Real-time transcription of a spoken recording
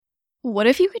What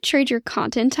if you could trade your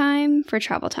content time for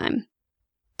travel time?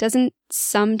 Doesn't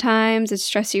sometimes it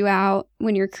stress you out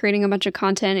when you're creating a bunch of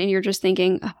content and you're just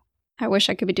thinking, oh, I wish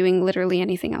I could be doing literally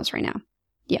anything else right now?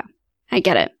 Yeah, I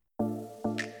get it.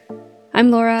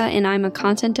 I'm Laura, and I'm a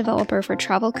content developer for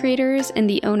travel creators and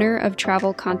the owner of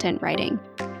Travel Content Writing.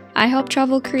 I help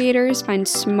travel creators find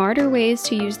smarter ways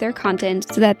to use their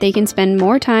content so that they can spend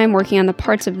more time working on the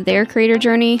parts of their creator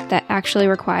journey that actually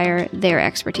require their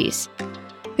expertise.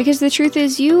 Because the truth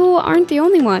is, you aren't the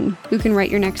only one who can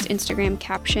write your next Instagram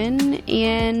caption,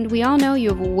 and we all know you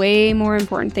have way more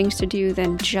important things to do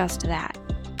than just that.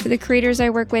 For the creators I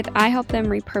work with, I help them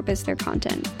repurpose their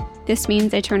content. This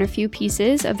means I turn a few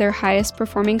pieces of their highest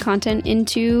performing content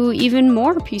into even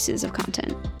more pieces of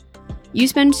content. You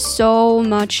spend so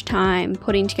much time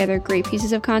putting together great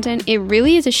pieces of content, it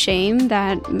really is a shame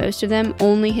that most of them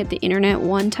only hit the internet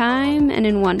one time and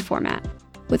in one format.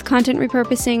 With content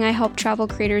repurposing, I help travel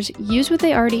creators use what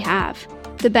they already have.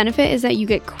 The benefit is that you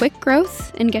get quick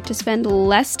growth and get to spend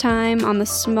less time on the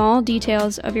small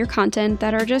details of your content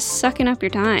that are just sucking up your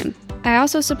time. I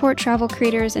also support travel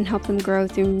creators and help them grow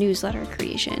through newsletter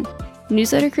creation.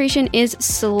 Newsletter creation is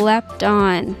slept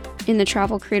on in the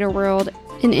travel creator world,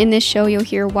 and in this show you'll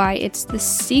hear why it's the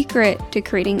secret to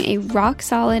creating a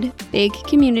rock-solid, big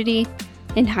community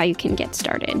and how you can get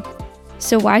started.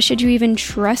 So why should you even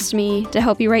trust me to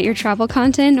help you write your travel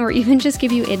content or even just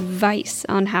give you advice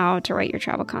on how to write your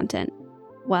travel content?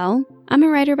 Well, I'm a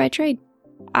writer by trade.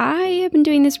 I have been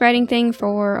doing this writing thing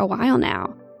for a while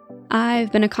now.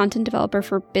 I've been a content developer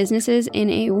for businesses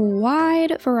in a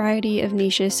wide variety of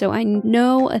niches, so I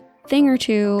know a thing or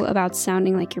two about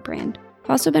sounding like your brand.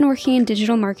 I've also been working in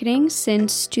digital marketing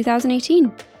since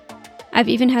 2018. I've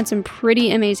even had some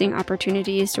pretty amazing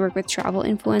opportunities to work with travel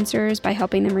influencers by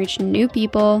helping them reach new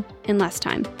people in less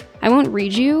time. I won't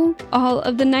read you all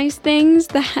of the nice things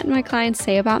that my clients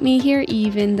say about me here,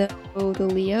 even though the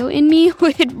Leo in me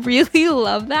would really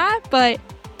love that. But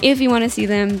if you want to see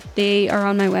them, they are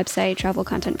on my website,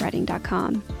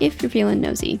 travelcontentwriting.com, if you're feeling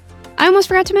nosy. I almost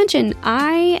forgot to mention,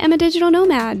 I am a digital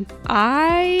nomad.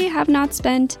 I have not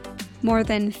spent more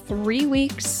than 3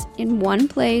 weeks in one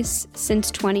place since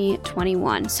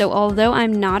 2021. So although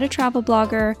I'm not a travel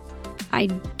blogger, I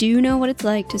do know what it's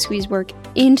like to squeeze work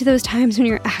into those times when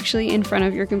you're actually in front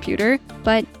of your computer.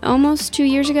 But almost 2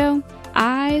 years ago,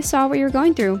 I saw what you were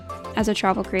going through as a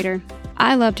travel creator.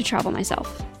 I love to travel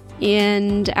myself.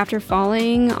 And after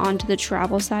falling onto the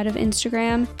travel side of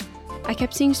Instagram, I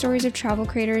kept seeing stories of travel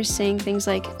creators saying things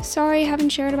like, sorry, I haven't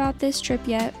shared about this trip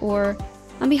yet, or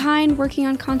I'm behind working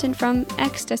on content from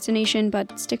X destination,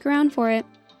 but stick around for it.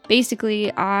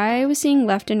 Basically, I was seeing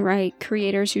left and right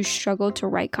creators who struggled to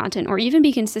write content or even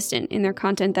be consistent in their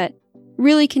content that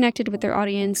really connected with their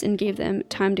audience and gave them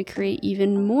time to create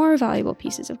even more valuable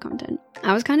pieces of content.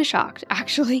 I was kind of shocked,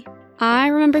 actually. I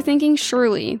remember thinking,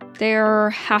 surely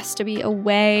there has to be a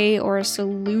way or a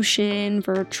solution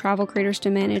for travel creators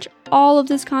to manage all of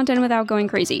this content without going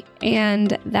crazy.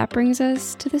 And that brings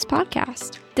us to this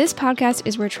podcast. This podcast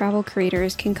is where travel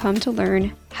creators can come to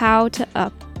learn how to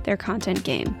up their content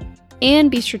game and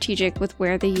be strategic with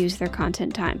where they use their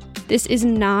content time. This is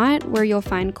not where you'll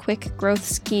find quick growth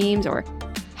schemes or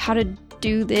how to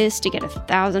do this to get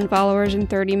 1,000 followers in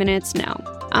 30 minutes. No,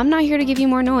 I'm not here to give you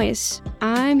more noise.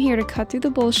 I'm here to cut through the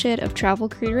bullshit of travel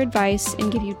creator advice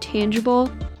and give you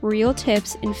tangible, real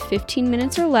tips in 15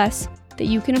 minutes or less that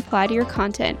you can apply to your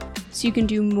content so you can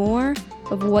do more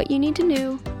of what you need to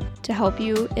do to help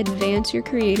you advance your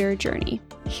creator journey.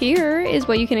 Here is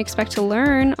what you can expect to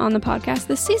learn on the podcast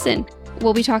this season.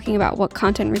 We'll be talking about what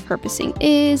content repurposing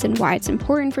is and why it's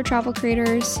important for travel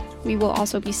creators. We will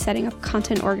also be setting up a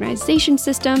content organization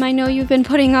system I know you've been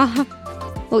putting off.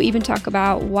 We'll even talk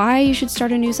about why you should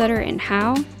start a newsletter and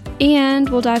how. And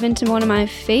we'll dive into one of my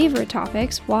favorite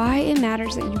topics, why it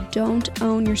matters that you don't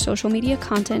own your social media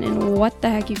content and what the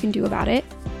heck you can do about it.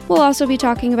 We'll also be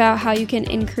talking about how you can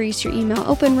increase your email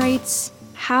open rates,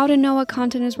 how to know what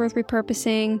content is worth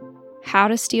repurposing, how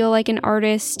to steal like an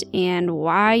artist, and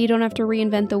why you don't have to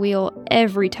reinvent the wheel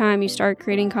every time you start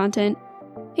creating content,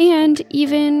 and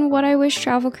even what I wish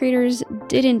travel creators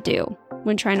didn't do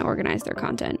when trying to organize their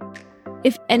content.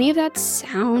 If any of that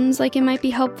sounds like it might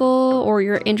be helpful or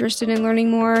you're interested in learning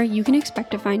more, you can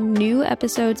expect to find new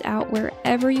episodes out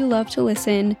wherever you love to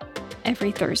listen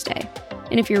every Thursday.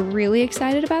 And if you're really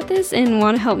excited about this and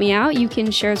want to help me out, you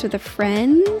can share this with a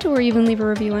friend or even leave a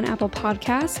review on Apple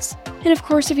Podcasts. And of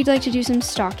course, if you'd like to do some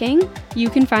stalking, you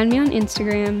can find me on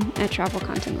Instagram at Travel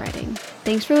Content Writing.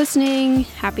 Thanks for listening,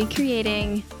 happy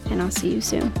creating, and I'll see you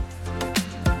soon.